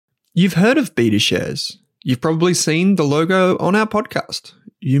You've heard of BetaShares. You've probably seen the logo on our podcast.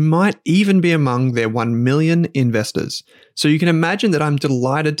 You might even be among their 1 million investors. So you can imagine that I'm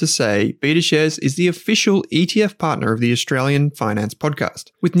delighted to say BetaShares is the official ETF partner of the Australian Finance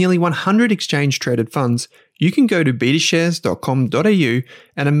Podcast. With nearly 100 exchange-traded funds, you can go to betashares.com.au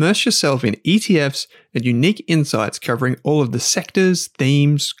and immerse yourself in ETFs and unique insights covering all of the sectors,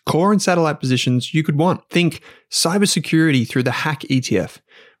 themes, core and satellite positions you could want. Think cybersecurity through the Hack ETF,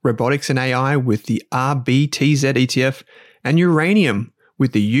 robotics and AI with the RBTZ ETF, and uranium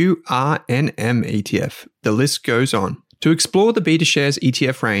with the URNM ETF. The list goes on. To explore the BetaShares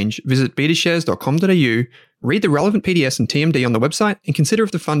ETF range, visit betashares.com.au, read the relevant PDS and TMD on the website, and consider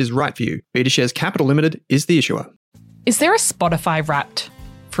if the fund is right for you. BetaShares Capital Limited is the issuer. Is there a Spotify Wrapped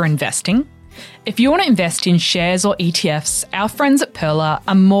for investing? If you want to invest in shares or ETFs, our friends at Pearler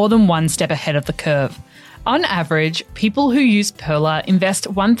are more than one step ahead of the curve. On average, people who use Pearler invest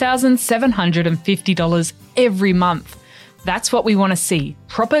 $1,750 every month. That's what we want to see,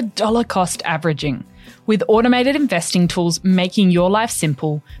 proper dollar cost averaging. With automated investing tools making your life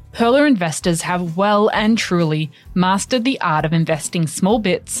simple, Pearler investors have well and truly mastered the art of investing small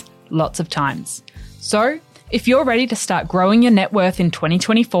bits, lots of times. So, if you're ready to start growing your net worth in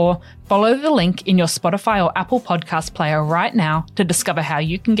 2024, follow the link in your Spotify or Apple podcast player right now to discover how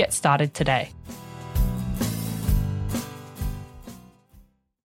you can get started today.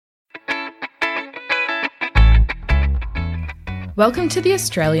 Welcome to the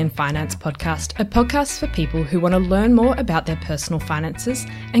Australian Finance Podcast, a podcast for people who want to learn more about their personal finances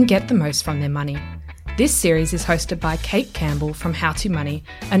and get the most from their money. This series is hosted by Kate Campbell from How to Money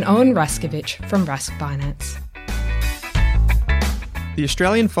and Owen Raskovich from Rask Finance. The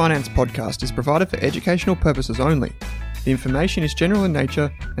Australian Finance Podcast is provided for educational purposes only. The information is general in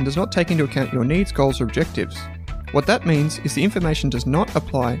nature and does not take into account your needs, goals, or objectives. What that means is the information does not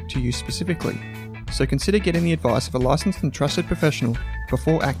apply to you specifically. So consider getting the advice of a licensed and trusted professional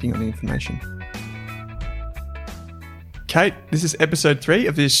before acting on the information. Kate, this is episode 3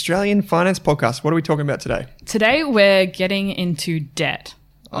 of the Australian Finance Podcast. What are we talking about today? Today we're getting into debt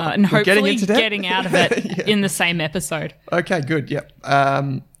and hopefully getting out of it yeah. in the same episode. Okay, good. Yep.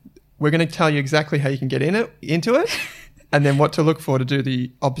 We're going to tell you exactly how you can get into it and then what to look for to do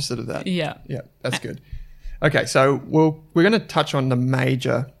the opposite of that. Yeah. Yeah, that's good. Okay, so we're going to touch on the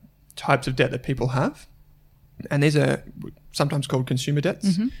major types of debt that people have, and these are sometimes called consumer debts.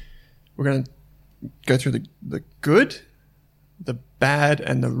 Mm-hmm. We're going to go through the good, the bad,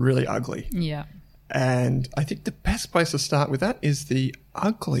 and the really ugly. Yeah. And I think the best place to start with that is the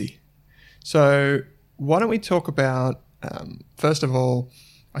ugly. So why don't we talk about, first of all,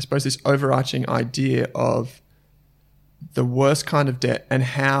 I suppose this overarching idea of the worst kind of debt and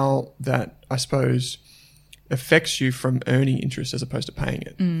how that, I suppose, affects you from earning interest as opposed to paying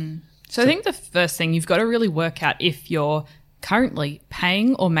it. So I think the first thing, you've got to really work out if you're currently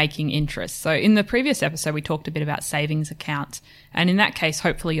paying or making interest. So in the previous episode, we talked a bit about savings accounts. And in that case,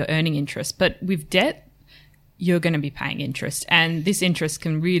 hopefully you're earning interest. But with debt, you're going to be paying interest. And this interest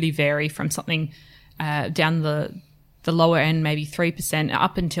can really vary from something down the lower end, maybe 3%,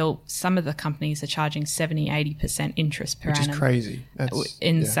 up until some of the companies are charging 70, 80% interest per annum. Which is crazy. That's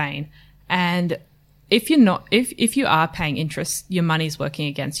insane. Yeah. And if you are paying interest, your money's working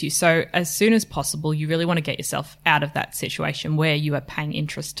against you. So as soon as possible, you really want to get yourself out of that situation where you are paying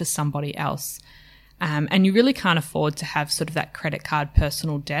interest to somebody else. And you really can't afford to have sort of that credit card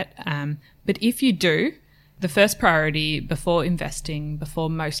personal debt. But if you do, the first priority before investing, before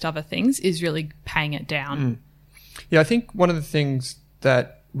most other things, is really paying it down. Yeah, I think one of the things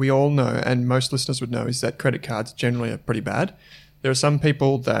that we all know and most listeners would know is that credit cards generally are pretty bad. There are some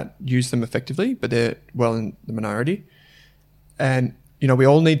people that use them effectively, but they're well in the minority. And, we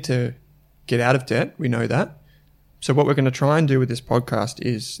all need to get out of debt. We know that. So what we're going to try and do with this podcast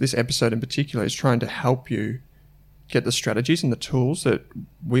is, this episode in particular, is trying to help you get the strategies and the tools that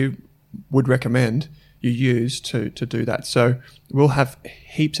we would recommend you use to do that. So we'll have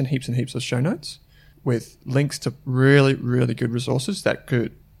heaps and heaps and heaps of show notes with links to really, really good resources that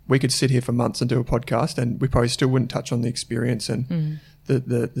we could sit here for months and do a podcast and we probably still wouldn't touch on the experience and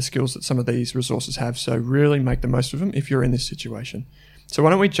the skills that some of these resources have. So really make the most of them if you're in this situation. So why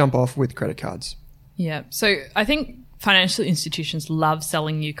don't we jump off with credit cards? Yeah. So I think financial institutions love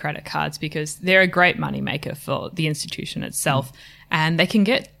selling you credit cards because they're a great moneymaker for the institution itself. And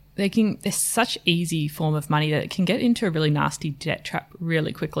they're such easy form of money that it can get into a really nasty debt trap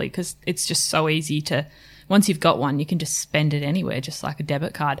really quickly because it's just so easy to, once you've got one, you can just spend it anywhere, just like a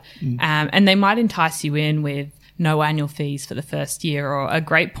debit card. And they might entice you in with no annual fees for the first year, or a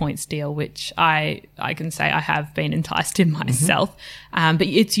great points deal, which I can say I have been enticed in myself. But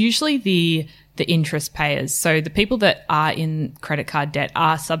it's usually the interest payers. So the people that are in credit card debt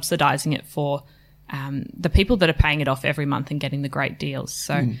are subsidizing it for the people that are paying it off every month and getting the great deals.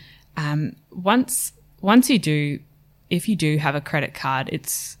 So once you do, if you do have a credit card,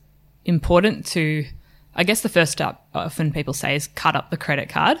 it's important to, I guess the first step often people say is cut up the credit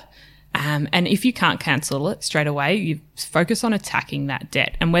card. And if you can't cancel it straight away, you focus on attacking that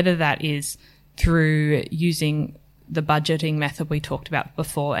debt. And whether that is through using the budgeting method we talked about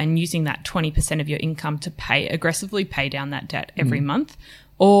before and using that 20% of your income to aggressively pay down that debt every month,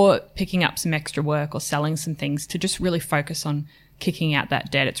 or picking up some extra work or selling some things to just really focus on kicking out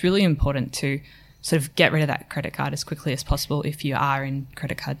that debt. It's really important to sort of get rid of that credit card as quickly as possible if you are in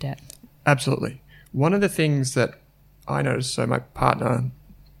credit card debt. Absolutely. One of the things that I noticed, so my partner,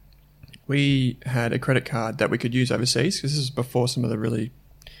 we had a credit card that we could use overseas, because this is before some of the really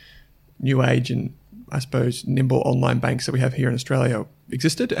new age and, I suppose, nimble online banks that we have here in Australia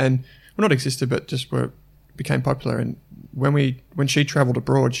existed. And, well, not existed, but just became popular. And when she travelled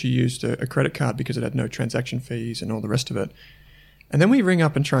abroad, she used a credit card because it had no transaction fees and all the rest of it. And then we ring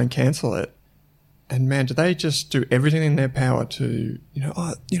up and try and cancel it. And man, do they just do everything in their power to,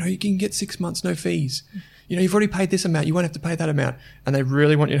 you can get 6 months, no fees. You've already paid this amount. You won't have to pay that amount. And they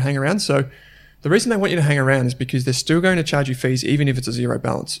really want you to hang around. So the reason they want you to hang around is because they're still going to charge you fees, even if it's a zero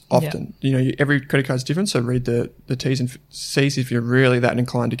balance, often. Yep. Every credit card is different. So read the T's and C's if you're really that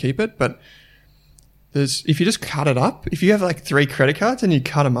inclined to keep it. But if you just cut it up, if you have like 3 credit cards and you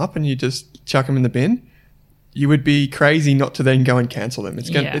cut them up and you just chuck them in the bin, you would be crazy not to then go and cancel them. It's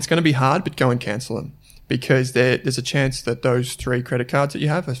going to be hard, but go and cancel them, because there's a chance that those 3 credit cards that you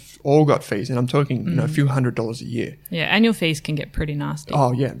have all got fees. And I'm talking, a few $100s a year. Yeah, annual fees can get pretty nasty.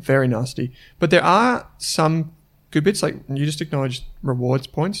 Oh, yeah, very nasty. But there are some good bits, like you just acknowledged rewards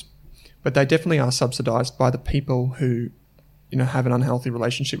points, but they definitely are subsidized by the people who, have an unhealthy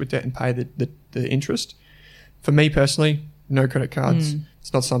relationship with debt and pay the interest. For me personally, no credit cards.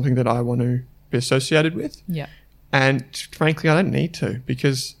 It's not something that I want to be associated with. Yeah. And frankly, I don't need to,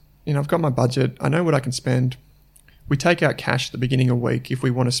 because, I've got my budget. I know what I can spend. We take out cash at the beginning of the week if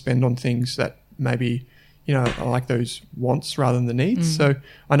we want to spend on things that maybe, I like those wants rather than the needs. So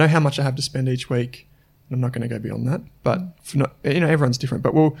I know how much I have to spend each week. I'm not going to go beyond that, but everyone's different.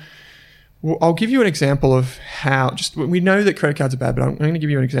 But I'll give you an example of how, we know that credit cards are bad, but I'm going to give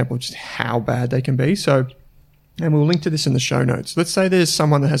you an example of just how bad they can be. So, and we'll link to this in the show notes. Let's say there's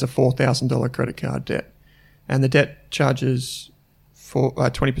someone that has a $4,000 credit card debt, and the debt charges for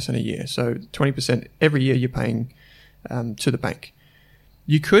 20% a year. So 20% every year you're paying to the bank.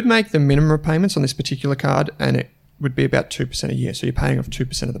 You could make the minimum repayments on this particular card, and it would be about 2% a year. So you're paying off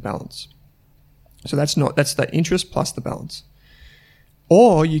 2% of the balance. So that's the interest plus the balance.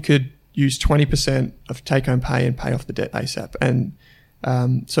 Or you could use 20% of take-home pay and pay off the debt ASAP. And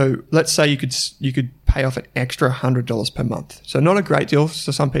so let's say you could pay off an extra $100 per month. So not a great deal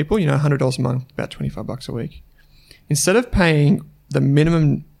for some people, $100 a month, about $25 a week. Instead of paying the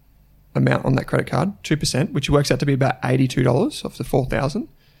minimum amount on that credit card, 2%, which works out to be about $82 off the $4,000.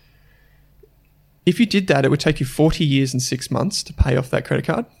 If you did that, it would take you 40 years and 6 months to pay off that credit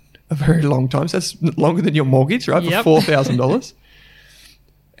card. A very long time. So that's longer than your mortgage, right? Yep. For $4,000.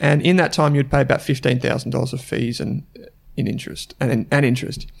 And in that time, you'd pay about $15,000 of fees and in interest and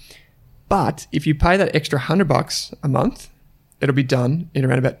interest. But if you pay that extra $100 a month, it'll be done in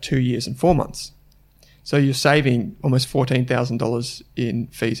around about 2 years and 4 months. So you're saving almost $14,000 in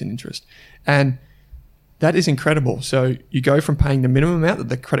fees and interest. And that is incredible. So you go from paying the minimum amount that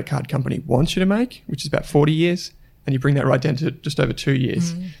the credit card company wants you to make, which is about 40 years, and you bring that right down to just over 2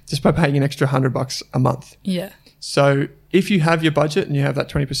 years, just by paying an extra $100 a month. Yeah. So if you have your budget and you have that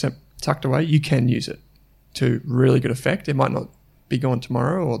 20% tucked away, you can use it to really good effect. It might not be gone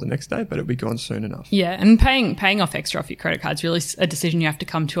tomorrow or the next day, but it'll be gone soon enough. Yeah, and paying off extra off your credit card is really a decision you have to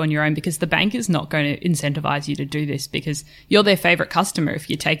come to on your own, because the bank is not going to incentivize you to do this, because you're their favorite customer if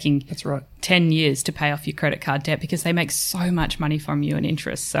you're taking 10 years to pay off your credit card debt, because they make so much money from you in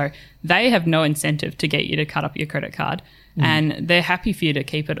interest. So they have no incentive to get you to cut up your credit card, and they're happy for you to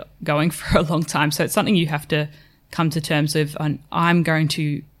keep it going for a long time. So it's something you have to come to terms with. I'm going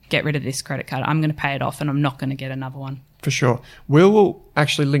to get rid of this credit card. I'm going to pay it off, and I'm not going to get another one. For sure. We'll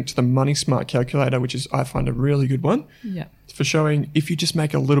actually link to the Money Smart calculator, which is, I find, a really good one. Yeah. For showing if you just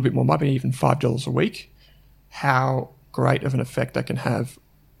make a little bit more, might be even $5 a week, how great of an effect that can have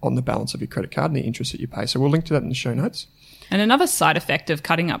on the balance of your credit card and the interest that you pay. So we'll link to that in the show notes. And another side effect of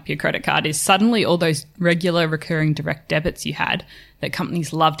cutting up your credit card is suddenly all those regular recurring direct debits you had that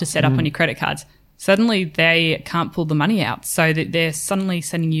companies love to set up on your credit cards, suddenly they can't pull the money out. So that they're suddenly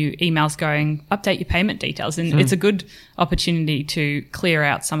sending you emails going, update your payment details. And it's a good opportunity to clear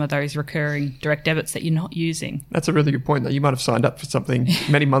out some of those recurring direct debits that you're not using. That's a really good point, that you might have signed up for something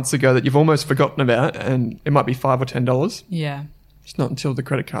many months ago that you've almost forgotten about, and it might be $5 or $10. Yeah. It's not until the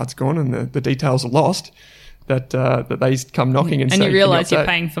credit card's gone and the details are lost that they come knocking and say, and you realise "Can you're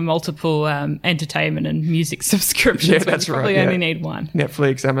paying for multiple entertainment and music subscriptions. Yeah, that's you right. probably only need one.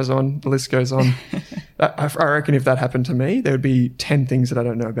 Netflix, Amazon, the list goes on. I reckon if that happened to me, there would be 10 things that I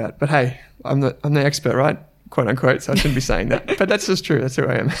don't know about. But hey, I'm the expert, right? Quote unquote. So I shouldn't be saying that. But that's just true. That's who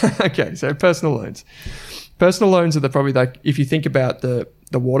I am. Okay, so personal loans. Personal loans are probably like, if you think about the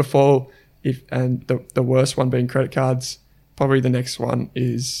waterfall, and the worst one being credit cards, probably the next one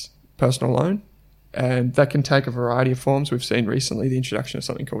is personal loan. And that can take a variety of forms. We've seen recently the introduction of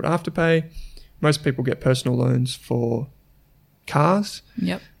something called Afterpay. Most people get personal loans for cars.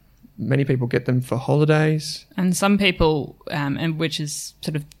 Yep. Many people get them for holidays. And some people, and which is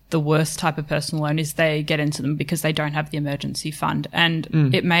sort of the worst type of personal loan, is they get into them because they don't have the emergency fund.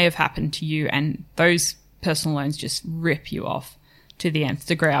 And it may have happened to you, and those personal loans just rip you off to the nth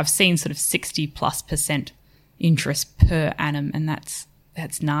degree. I've seen sort of 60+% interest per annum, and that's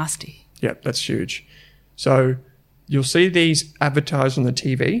nasty. Yeah, that's huge. So you'll see these advertised on the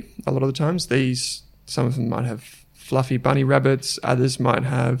TV a lot of the times. Some of them might have fluffy bunny rabbits. Others might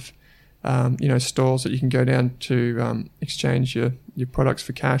have, stores that you can go down to exchange your products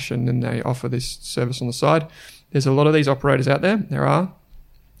for cash, and then they offer this service on the side. There's a lot of these operators out there. There are,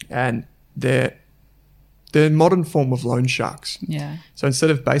 and they're modern form of loan sharks. Yeah. So instead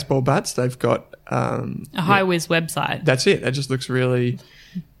of baseball bats, they've got a high-whiz website. That's it. It just looks really,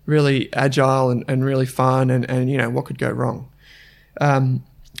 really agile and really fun, and what could go wrong.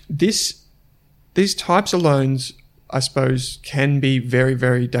 These types of loans, I suppose, can be very,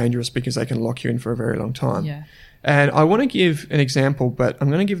 very dangerous because they can lock you in for a very long time. Yeah. And I want to give an example, but I'm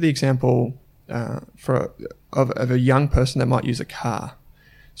going to give the example of a young person that might use a car.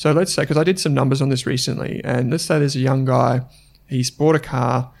 So let's say, because I did some numbers on this recently, and let's say there's a young guy, he's bought a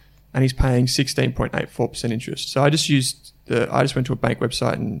car and he's paying 16.84% interest. So I just went to a bank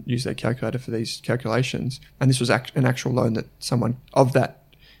website and used their calculator for these calculations, and this was an actual loan that someone of that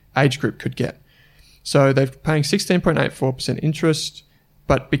age group could get. So they're paying 16.84% interest,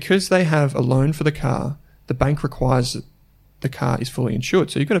 but because they have a loan for the car, the bank requires that the car is fully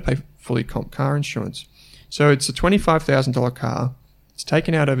insured. So you've got to pay fully comp car insurance. So it's a $25,000 car. It's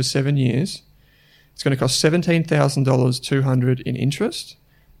taken out over 7 years. It's going to cost $17,200 in interest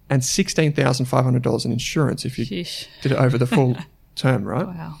and $16,500 in insurance if you did it over the full term, right?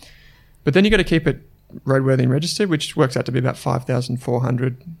 Wow. But then you've got to keep it roadworthy and registered, which works out to be about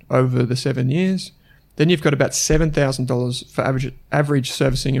 $5,400 over the 7 years. Then you've got about $7,000 for average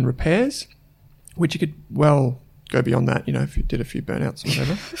servicing and repairs, which you could well go beyond that, if you did a few burnouts or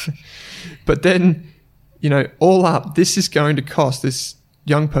whatever. But then, all up, this is going to cost this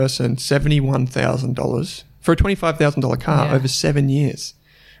young person $71,000 for a $25,000 car over 7 years.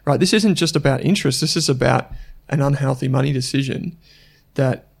 Right? This isn't just about interest. This is about an unhealthy money decision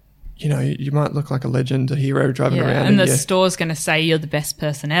that, you might look like a legend, a hero driving around. And the store's going to say you're the best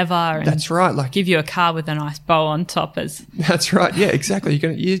person ever. And that's right. Like, give you a car with a nice bow on top. That's right. Yeah, exactly.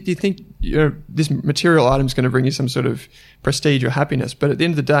 You think this material item is going to bring you some sort of prestige or happiness, but at the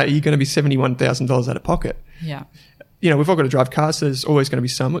end of the day, you're going to be $71,000 out of pocket. Yeah. We've all got to drive cars, so there's always going to be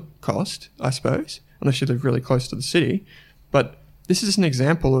some cost, I suppose, unless you live really close to the city. But this is an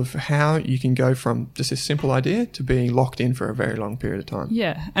example of how you can go from just a simple idea to being locked in for a very long period of time.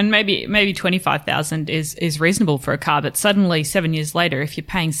 Yeah, and maybe $25,000 is reasonable for a car, but suddenly 7 years later, if you're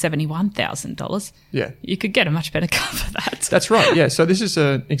paying $71,000, you could get a much better car for that. That's right. Yeah. So this is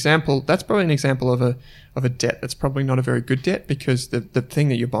an example. That's probably an example of a debt that's probably not a very good debt because the thing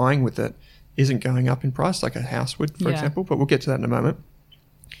that you're buying with it isn't going up in price like a house would, for example. But we'll get to that in a moment.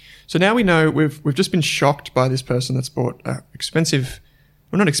 So now we know we've just been shocked by this person that's bought an expensive,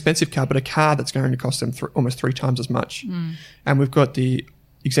 well, not expensive car, but a car that's going to cost them almost 3 times as much. And we've got the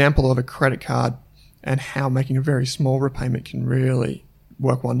example of a credit card and how making a very small repayment can really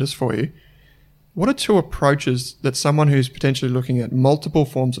work wonders for you. What are 2 approaches that someone who's potentially looking at multiple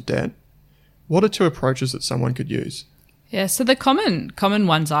forms of debt, what are 2 approaches that someone could use? Yeah, so the common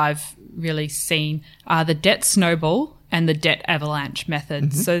ones I've really seen are the debt snowball and the debt avalanche method.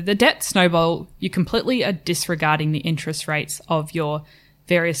 Mm-hmm. So the debt snowball, you completely are disregarding the interest rates of your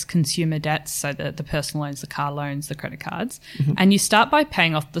various consumer debts, so the personal loans, the car loans, the credit cards, and you start by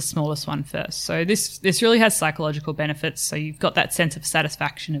paying off the smallest one first. So this really has psychological benefits. So you've got that sense of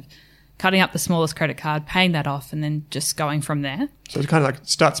satisfaction of cutting up the smallest credit card, paying that off, and then just going from there. So it's kind of like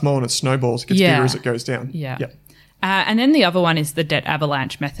start small and it snowballs, it gets bigger as it goes down. Yeah. Yep. And then the other one is the debt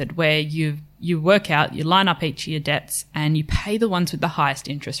avalanche method, where you work out, you line up each of your debts and you pay the ones with the highest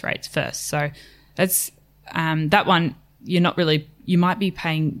interest rates first. So that's that one, you might be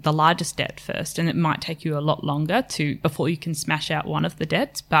paying the largest debt first, and it might take you a lot longer before you can smash out one of the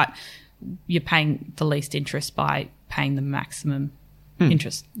debts, but you're paying the least interest by paying the maximum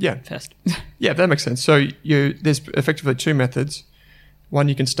interest first. Yeah, that makes sense. So there's effectively two methods. One,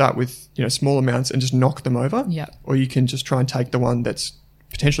 you can start with small amounts and just knock them over. Yeah. Or you can just try and take the one that's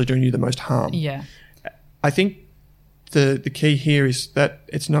potentially doing you the most harm. Yeah. I think the key here is that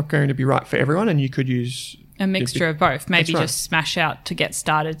it's not going to be right for everyone, and you could use a mixture of both. Maybe right. just smash out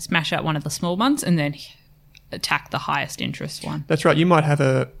one of the small ones and then attack the highest interest one. That's right. You might have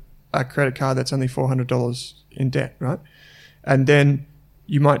a credit card that's only $400 in debt, right? And then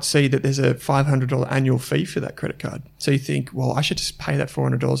you might see that there's a $500 annual fee for that credit card. So you think, well, I should just pay that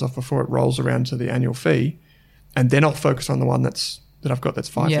 $400 off before it rolls around to the annual fee, and then I'll focus on the one that I've got that's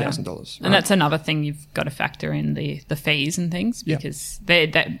 $5,000. Right? And that's another thing you've got to factor in, the fees and things, because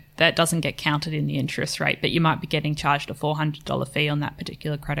that doesn't get counted in the interest rate, but you might be getting charged a $400 fee on that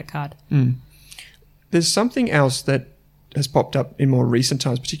particular credit card. There's something else that has popped up in more recent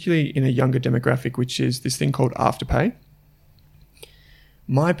times, particularly in a younger demographic, which is this thing called Afterpay.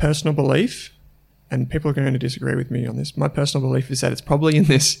 My personal belief, and people are going to disagree with me on this, my personal belief is that it's probably in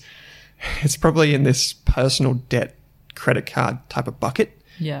this personal debt credit card type of bucket,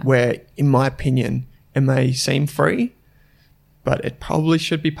 where, in my opinion, it may seem free, but it probably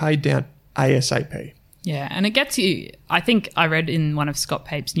should be paid down ASAP. Yeah, and it gets you, I think I read in one of Scott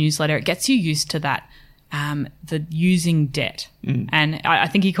Pape's newsletter, it gets you used to that, the using debt. And I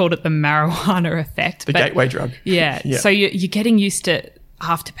think he called it the marijuana effect. The gateway drug. Yeah. So you're getting used to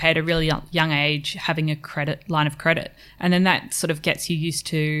Afterpay at a really young age, having a line of credit. And then that sort of gets you used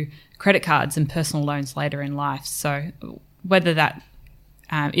to credit cards and personal loans later in life. So whether that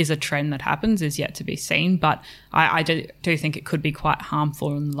is a trend that happens is yet to be seen. But I do think it could be quite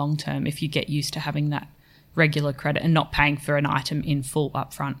harmful in the long term if you get used to having that regular credit and not paying for an item in full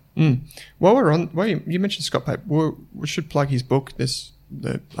upfront. Well, you mentioned Scott Pape. We should plug his book. I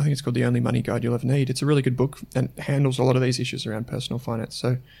think it's called The Only Money Guide You'll Ever Need. It's a really good book and handles a lot of these issues around personal finance.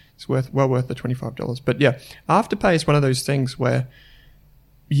 So it's well worth the $25. But yeah, Afterpay is one of those things where,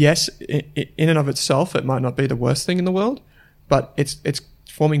 yes, in and of itself, it might not be the worst thing in the world, but it's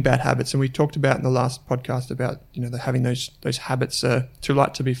forming bad habits. And we talked about in the last podcast about having those habits too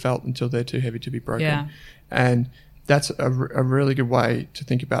light to be felt until they're too heavy to be broken. Yeah. And that's a really good way to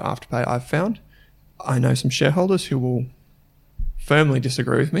think about Afterpay, I've found. I know some shareholders who will firmly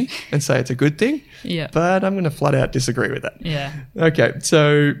disagree with me and say it's a good thing. Yeah. But I'm going to flat out disagree with that. Yeah. Okay.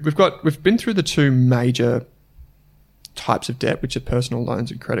 So we've been through the two major types of debt, which are personal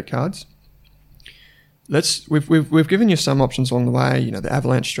loans and credit cards. We've given you some options along the way, the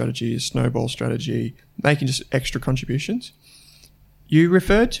avalanche strategy, snowball strategy, making just extra contributions. You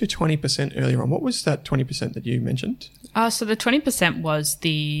referred to 20% earlier on. What was that 20% that you mentioned? So the 20% was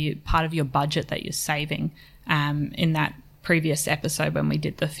the part of your budget that you're saving in that previous episode when we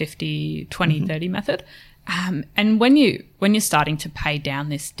did the 50, 20, 30 method. And when you're starting to pay down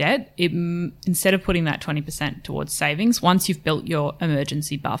this debt, instead of putting that 20% towards savings, once you've built your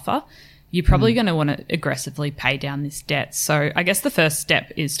emergency buffer, you're probably going to want to aggressively pay down this debt. So I guess the first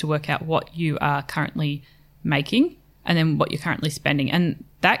step is to work out what you are currently making and then what you're currently spending. And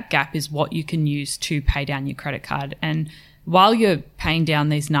that gap is what you can use to pay down your credit card. And while you're paying down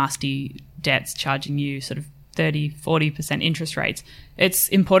these nasty debts, charging you sort of 30, 40% interest rates, it's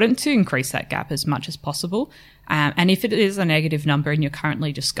important to increase that gap as much as possible. And if it is a negative number and you're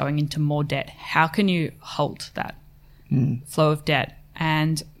currently just going into more debt, how can you halt that flow of debt?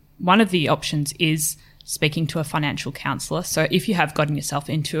 And one of the options is speaking to a financial counsellor. So if you have gotten yourself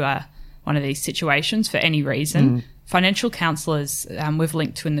into one of these situations for any reason, financial counsellors, we've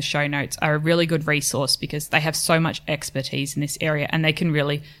linked to in the show notes, are a really good resource because they have so much expertise in this area and they can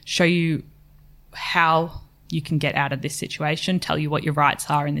really show you how you can get out of this situation, tell you what your rights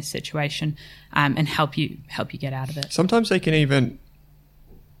are in this situation, and help you get out of it. Sometimes they can even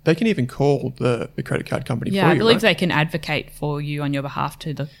call the credit card company for you. Yeah, I believe right? they can advocate for you on your behalf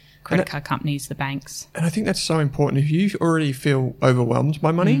to the credit card companies, the banks. And I think that's so important. If you already feel overwhelmed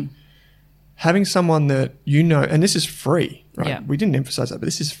by money, having someone that and this is free, right? Yeah. We didn't emphasize that, but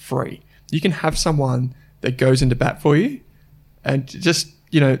this is free. You can have someone that goes into bat for you and just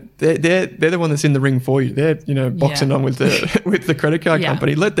they're the one that's in the ring for you. They're boxing on with the credit card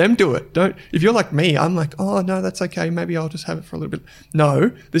company. Let them do it. Don't. If you're like me, I'm like, oh no, that's okay. Maybe I'll just have it for a little bit.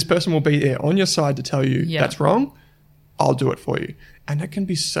 No, this person will be there on your side to tell you that's wrong. I'll do it for you. And that can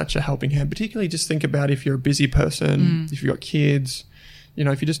be such a helping hand, particularly just think about if you're a busy person, if you've got kids,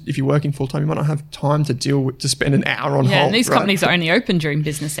 if you're working full time, you might not have time to spend an hour on hold. Yeah, and these companies are only open during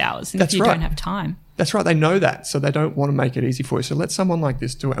business hours. And if you don't have time. That's right. They know that. So they don't want to make it easy for you. So let someone like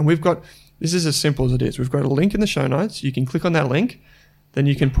this do it. And this is as simple as it is. We've got a link in the show notes. You can click on that link. Then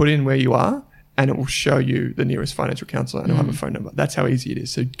you can put in where you are and it will show you the nearest financial counsellor and it'll have a phone number. That's how easy it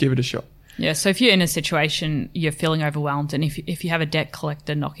is. So give it a shot. Yeah, so if you're in a situation, you're feeling overwhelmed, and if you have a debt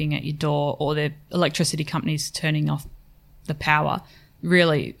collector knocking at your door or the electricity company's turning off the power,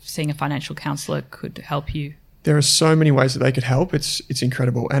 really seeing a financial counsellor could help you. There are so many ways that they could help. It's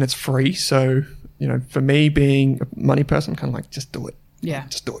incredible, and it's free. So, for me being a money person, I'm kind of like, just do it. Yeah.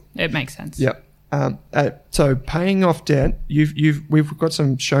 Just do it. It makes sense. Yep. So paying off debt, we've got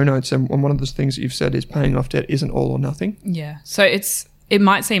some show notes, and one of the things that you've said is paying off debt isn't all or nothing. Yeah. So it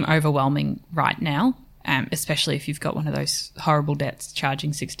might seem overwhelming right now, especially if you've got one of those horrible debts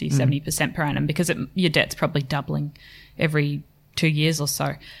charging 60, 70% per annum, because your debt's probably doubling every 2 years or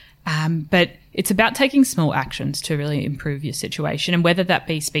so. But it's about taking small actions to really improve your situation, and whether that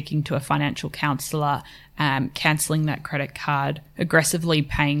be speaking to a financial counsellor, cancelling that credit card, aggressively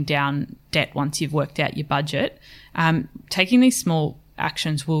paying down debt once you've worked out your budget. Taking these small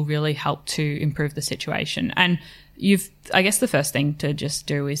actions will really help to improve the situation. And I guess the first thing to just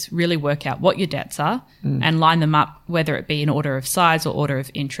do is really work out what your debts are and line them up, whether it be in order of size or order of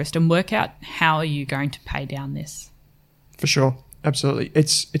interest, and work out how are you going to pay down this. For sure. Absolutely.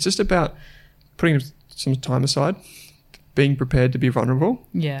 It's just about putting some time aside, being prepared to be vulnerable.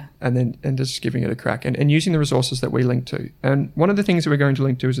 Yeah. And just giving it a crack and using the resources that we link to. And one of the things that we're going to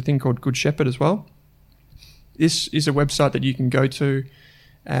link to is a thing called Good Shepherd as well. This is a website that you can go to,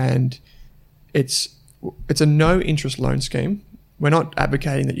 and it's a no interest loan scheme. We're not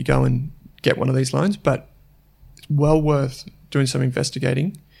advocating that you go and get one of these loans, but it's well worth doing some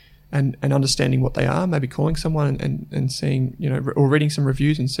investigating and understanding what they are, maybe calling someone and seeing, or reading some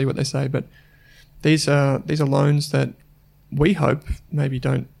reviews and see what they say. But these are loans that we hope maybe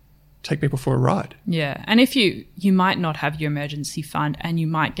don't take people for a ride. Yeah. And if you might not have your emergency fund, and you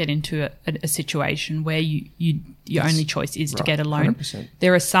might get into a situation where your only choice is to get a loan. 100%.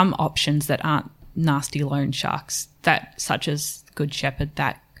 There are some options that aren't nasty loan sharks, such as Good Shepherd,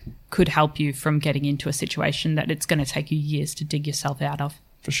 that could help you from getting into a situation that it's going to take you years to dig yourself out of.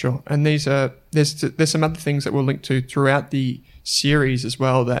 For sure. And there's some other things that we'll link to throughout the series as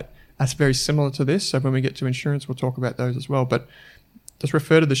well that's very similar to this. So when we get to insurance, we'll talk about those as well. But just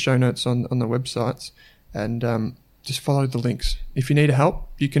refer to the show notes on the websites and just follow the links. If you need help,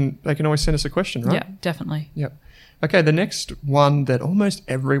 they can always send us a question, right? Yeah, definitely. Yep. Okay, the next one that almost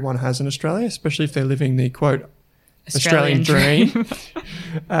everyone has in Australia, especially if they're living the quote Australian dream.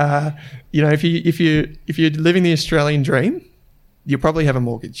 If you're living the Australian dream, you probably have a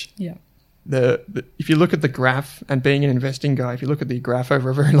mortgage. Yeah. If you look at the graph, and being an investing guy, if you look at the graph over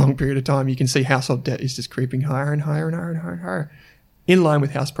a very long period of time, you can see household debt is just creeping higher and higher and higher and higher and higher, in line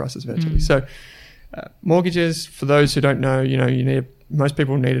with house prices virtually. So mortgages, for those who don't know, most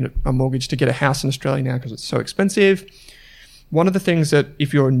people need a mortgage to get a house in Australia now because it's so expensive. One of the things that,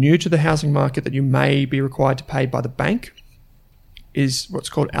 if you're new to the housing market, that you may be required to pay by the bank is what's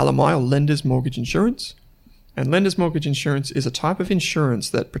called LMI, or Lender's Mortgage Insurance. And Lender's Mortgage Insurance is a type of insurance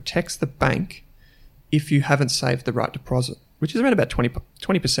that protects the bank if you haven't saved the right deposit, which is around about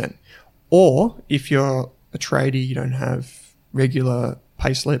 20%. Or if you're a tradie, you don't have regular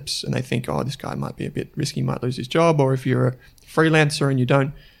pay slips and they think, oh, this guy might be a bit risky, might lose his job. Or if you're a freelancer and you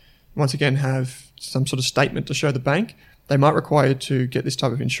don't, once again, have some sort of statement to show the bank, they might require you to get this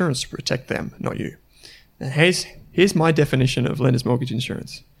type of insurance to protect them, not you. Now, here's my definition of Lender's Mortgage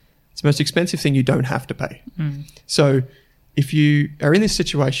Insurance. It's the most expensive thing you don't have to pay. So if you are in this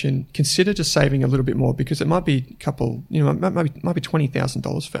situation, consider just saving a little bit more, because it might be a couple, might be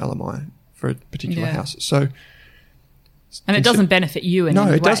 $20,000 for LMI for a particular house. So, and it doesn't benefit you in any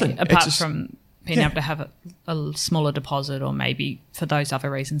way. No, it doesn't. Apart from being able to have a smaller deposit, or maybe for those other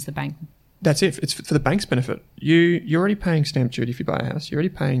reasons the bank. That's it. It's for the bank's benefit. You're already paying stamp duty if you buy a house. You're already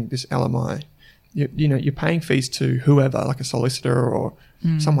paying this LMI. You're paying fees to whoever, like a solicitor or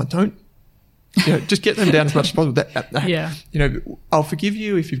someone. Don't, just get them down as much as possible. I'll forgive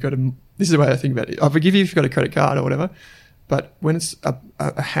you if you've got this is the way I think about it. I'll forgive you if you've got a credit card or whatever. But when it's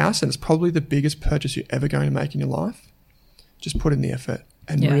a house and it's probably the biggest purchase you're ever going to make in your life, just put in the effort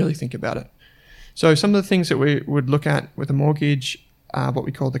and really think about it. So some of the things that we would look at with a mortgage, what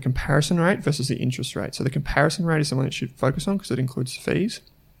we call the comparison rate versus the interest rate. So the comparison rate is something that you should focus on because it includes fees,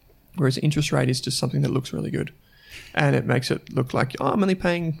 whereas the interest rate is just something that looks really good. And it makes it look like, oh, I'm only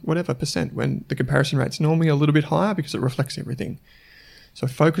paying whatever percent, when the comparison rate's normally a little bit higher because it reflects everything. So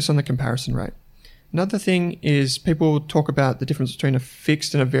focus on the comparison rate. Another thing is people talk about the difference between a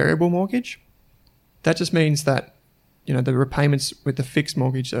fixed and a variable mortgage. That just means that, the repayments with the fixed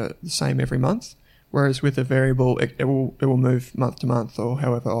mortgage are the same every month, whereas with a variable, it will move month to month or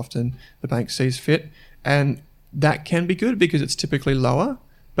however often the bank sees fit. And that can be good because it's typically lower,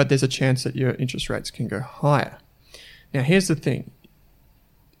 but there's a chance that your interest rates can go higher. Now, here's the thing.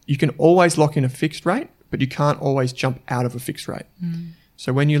 You can always lock in a fixed rate, but you can't always jump out of a fixed rate.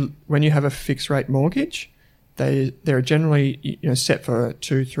 So when you have a fixed rate mortgage, they're generally set for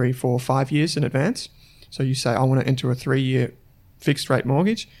 2, 3, 4, 5 years in advance. So you say, I want to enter a 3-year fixed rate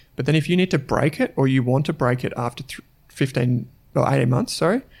mortgage, but then if you need to break it or you want to break it after 18 months,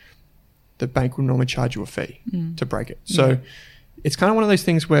 the bank will normally charge you a fee to break it. So it's kind of one of those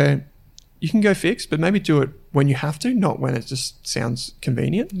things where you can go fixed, but maybe do it when you have to, not when it just sounds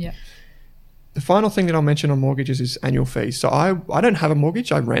convenient. Yeah. The final thing that I'll mention on mortgages is annual fees. So I don't have a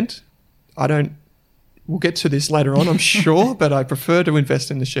mortgage. I rent. We'll get to this later on, I'm sure, but I prefer to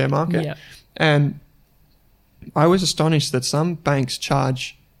invest in the share market. Yeah. And I was astonished that some banks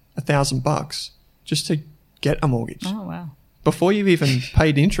charge $1,000 just to get a mortgage. Oh, wow. Before you've even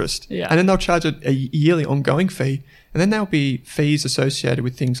paid interest. Yeah. And then they'll charge a yearly ongoing fee. And then there'll be fees associated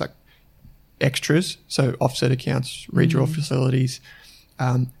with things like extras, so offset accounts, redraw facilities,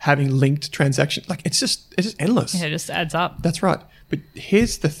 having linked transactions. Like it's just endless. Yeah, it just adds up. That's right. But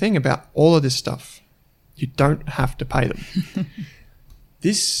here's the thing about all of this stuff. You don't have to pay them.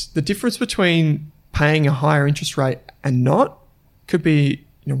 The difference between paying a higher interest rate and not could be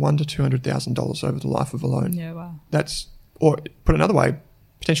 $100,000 to $200,000 over the life of a loan. Yeah, wow. Or put another way,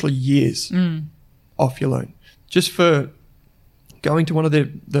 potentially years off your loan. Just for going to one of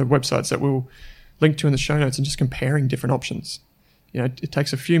the websites that we'll link to in the show notes and just comparing different options. It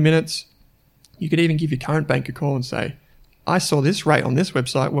takes a few minutes. You could even give your current bank a call and say, I saw this rate on this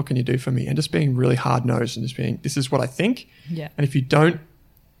website. What can you do for me? And just being really hard-nosed and just being, this is what I think. Yeah. And if you don't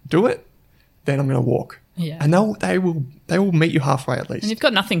do it, then I'm going to walk. Yeah. And they will meet you halfway at least. And you've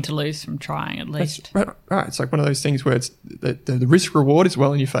got nothing to lose from trying at least. That's right. It's like one of those things where it's the risk reward is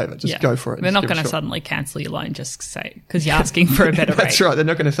well in your favour. Just go for it. They're not going to suddenly cancel your loan just say because you're asking for a better rate. That's right. They're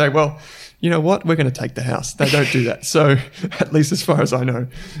not going to say, well, you know what? We're going to take the house. They don't do that. So at least as far as I know.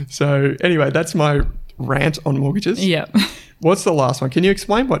 So anyway, that's my rant on mortgages. Yeah. What's the last one? Can you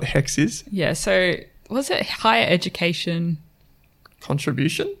explain what HECS is? Yeah. So was it higher education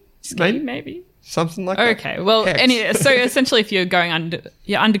contribution? Scheme, maybe? Something like that. Okay. Well, so essentially if you're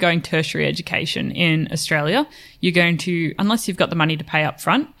undergoing tertiary education in Australia, you're going to, unless you've got the money to pay up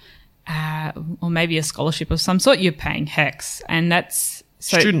front, or maybe a scholarship of some sort, you're paying HECS. And that's...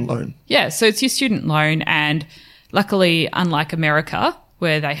 student loan. Yeah. So it's your student loan. And luckily, unlike America,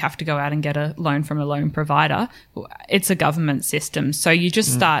 where they have to go out and get a loan from a loan provider, it's a government system. So you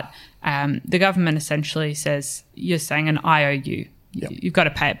just start... the government essentially says, you're saying an IOU. Yep. You've got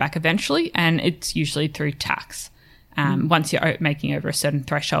to pay it back eventually, and it's usually through tax once you're making over a certain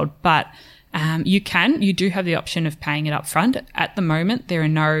threshold. But you do have the option of paying it up front. At the moment, there are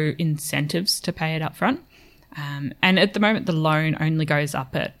no incentives to pay it up front. And at the moment, the loan only goes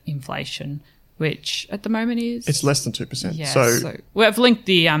up at inflation, which at the moment is... It's less than 2%. Yeah, so we've linked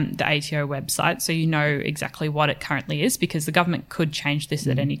the ATO website so you know exactly what it currently is because the government could change this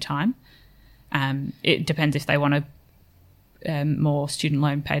at any time. It depends if they want to more student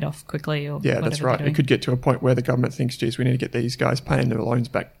loan paid off quickly or yeah, that's right. It could get to a point where the government thinks, geez, we need to get these guys paying their loans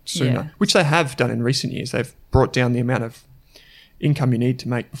back sooner, which they have done in recent years. They've brought down the amount of income you need to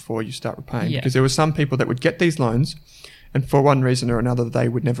make before you start repaying because there were some people that would get these loans and for one reason or another they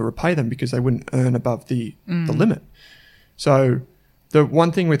would never repay them because they wouldn't earn above the limit. So the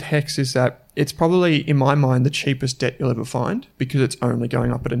one thing with HECS is that it's probably, in my mind, the cheapest debt you'll ever find because it's only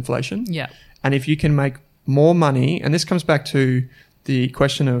going up at inflation. Yeah. And if you can make more money, and this comes back to the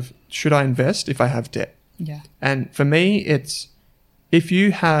question of should I invest if I have debt? Yeah. And for me, it's if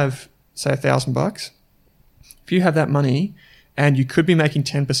you have, say, $1,000, if you have that money and you could be making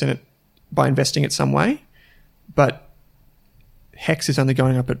 10% by investing it some way, but HECS is only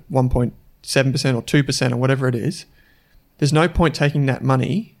going up at 1.7% or 2% or whatever it is, there's no point taking that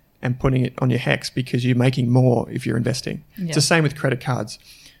money and putting it on your HECS because you're making more if you're investing. Yeah. It's the same with credit cards.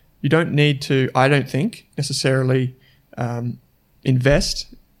 You don't need to, I don't think, necessarily invest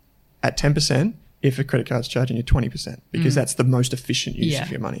at 10% if a credit card's charging you 20% because that's the most efficient use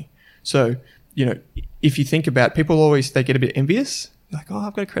of your money. So, if you think about people they get a bit envious like, oh,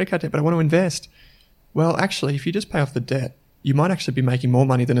 I've got a credit card debt, but I want to invest. Well, actually, if you just pay off the debt, you might actually be making more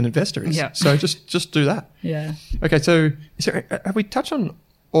money than an investor is. Yeah. So just do that. Yeah. Okay, so have we touched on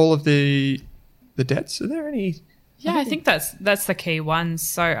all of the debts? Are there any? Yeah, I think that's the key ones.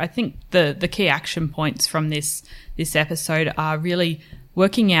 So I think the key action points from this episode are really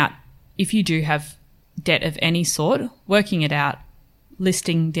working out if you do have debt of any sort, working it out,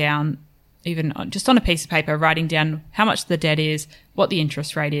 listing down, even just on a piece of paper, writing down how much the debt is, what the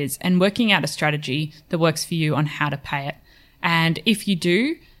interest rate is, and working out a strategy that works for you on how to pay it. And if you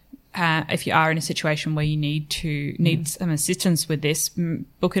do, if you are in a situation where you need some assistance with this,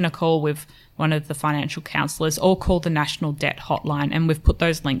 book in a call with one of the financial counsellors or call the National Debt Hotline. And we've put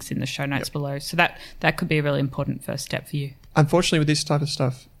those links in the show notes below. So that could be a really important first step for you. Unfortunately, with this type of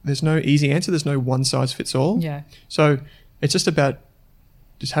stuff, there's no easy answer. There's no one size fits all. Yeah. So it's just about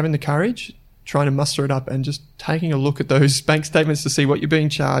just having the courage, trying to muster it up and just taking a look at those bank statements to see what you're being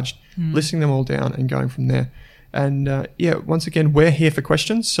charged, listing them all down and going from there. And once again, we're here for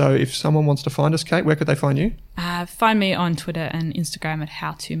questions. So if someone wants to find us, Kate, where could they find you? Find me on Twitter and Instagram at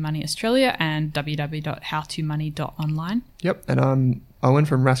HowToMoneyAustralia and www.howtomoney.online. Yep. And I'm Owen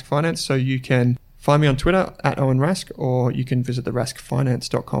from Rask Finance. So you can find me on Twitter at Owen Rask, or you can visit the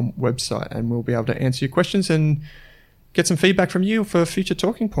raskfinance.com website and we'll be able to answer your questions and get some feedback from you for future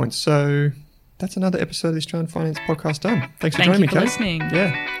talking points. So that's another episode of the Australian Finance Podcast done. Thanks for joining me, Kate. Thank you for listening.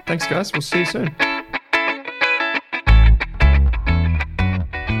 Yeah. Thanks, guys. We'll see you soon.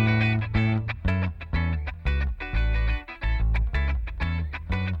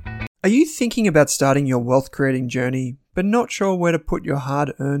 Are you thinking about starting your wealth creating journey, but not sure where to put your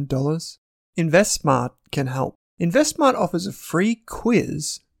hard-earned dollars? InvestSmart can help. InvestSmart offers a free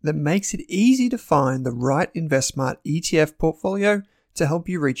quiz that makes it easy to find the right InvestSmart ETF portfolio to help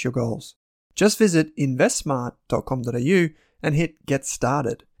you reach your goals. Just visit investsmart.com.au and hit Get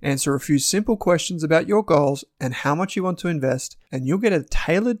Started. Answer a few simple questions about your goals and how much you want to invest, and you'll get a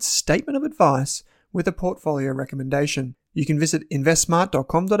tailored statement of advice with a portfolio recommendation. You can visit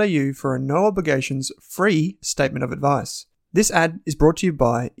investsmart.com.au for a no obligations free statement of advice. This ad is brought to you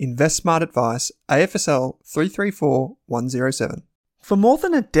by InvestSmart Advice, AFSL 334107. For more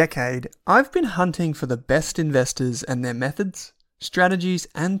than a decade, I've been hunting for the best investors and their methods, strategies,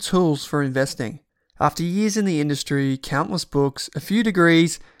 and tools for investing. After years in the industry, countless books, a few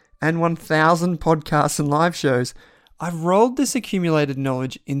degrees, and 1,000 podcasts and live shows, I've rolled this accumulated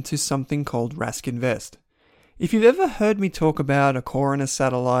knowledge into something called Rask Invest. If you've ever heard me talk about a core and a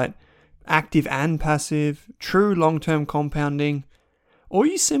satellite, active and passive, true long-term compounding, or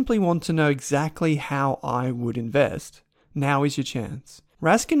you simply want to know exactly how I would invest, now is your chance.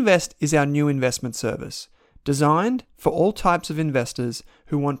 Rask Invest is our new investment service, designed for all types of investors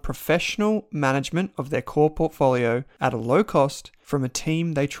who want professional management of their core portfolio at a low cost from a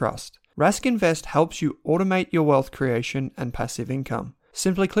team they trust. Rask Invest helps you automate your wealth creation and passive income.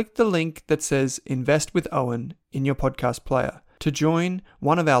 Simply click the link that says Invest with Owen in your podcast player to join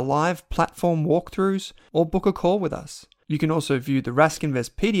one of our live platform walkthroughs or book a call with us. You can also view the Rask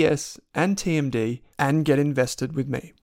Invest PDS and TMD and get invested with me.